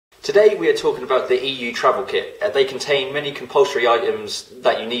Today we are talking about the EU Travel Kit. They contain many compulsory items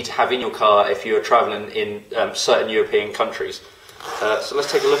that you need to have in your car if you are travelling in certain European countries. So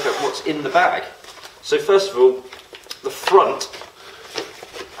let's take a look at what's in the bag. So first of all, the front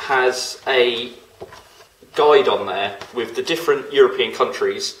has a guide on there with the different European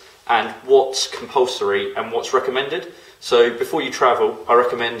countries and what's compulsory and what's recommended. So before you travel, I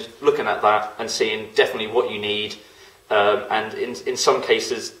recommend looking at that and seeing definitely what you need. And in some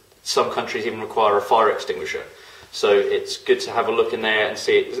cases, some countries even require a fire extinguisher. So it's good to have a look in there and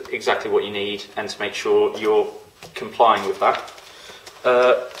see exactly what you need and to make sure you're complying with that.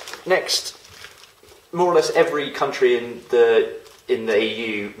 Next, more or less every country in the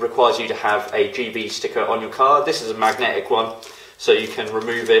EU requires you to have a GB sticker on your car. This is a magnetic one, so you can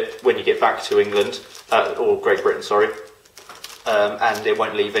remove it when you get back to England, or Great Britain, sorry, and it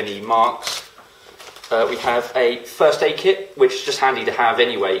won't leave any marks. We have a first aid kit, which is just handy to have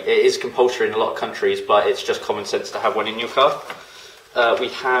anyway. It is compulsory in a lot of countries, but it's just common sense to have one in your car. We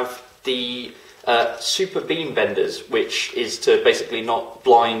have the super beam benders, which is to basically not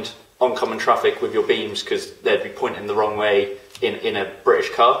blind oncoming traffic with your beams because they'd be pointing the wrong way in a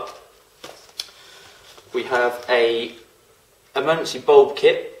British car. We have a emergency bulb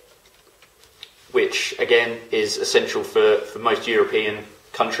kit, which again is essential for most European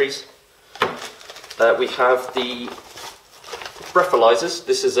countries. We have the breathalyzers.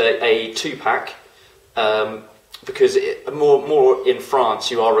 This is a 2-pack because more in France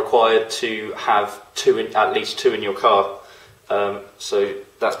you are required to have at least two in your car. So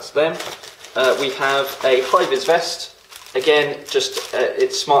that's them. We have a high-vis vest. Again, just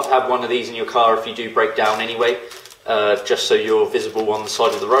it's smart to have one of these in your car if you do break down anyway, just so you're visible on the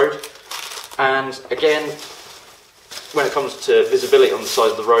side of the road. And again, when it comes to visibility on the side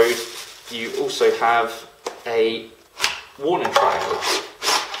of the road, you also have a warning triangle,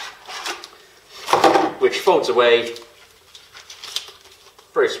 which folds away,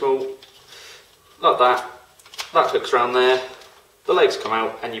 very small, like that. That hooks around there, the legs come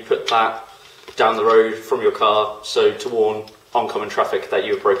out, and you put that down the road from your car, so to warn oncoming traffic that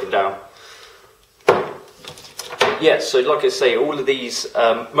you have broken down. Yeah, so like I say, all of these,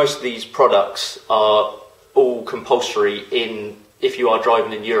 most of these products are all compulsory if you are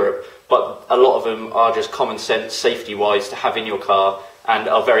driving in Europe, but a lot of them are just common sense, safety-wise, to have in your car and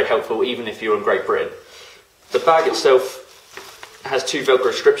are very helpful even if you're in Great Britain. The bag itself has 2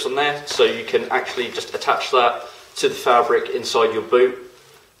 Velcro strips on there, so you can actually just attach that to the fabric inside your boot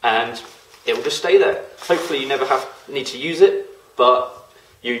and it will just stay there. Hopefully you never need to use it, but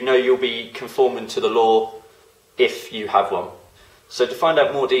you know you'll be conforming to the law if you have one. So to find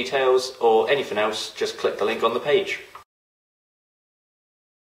out more details or anything else, just click the link on the page.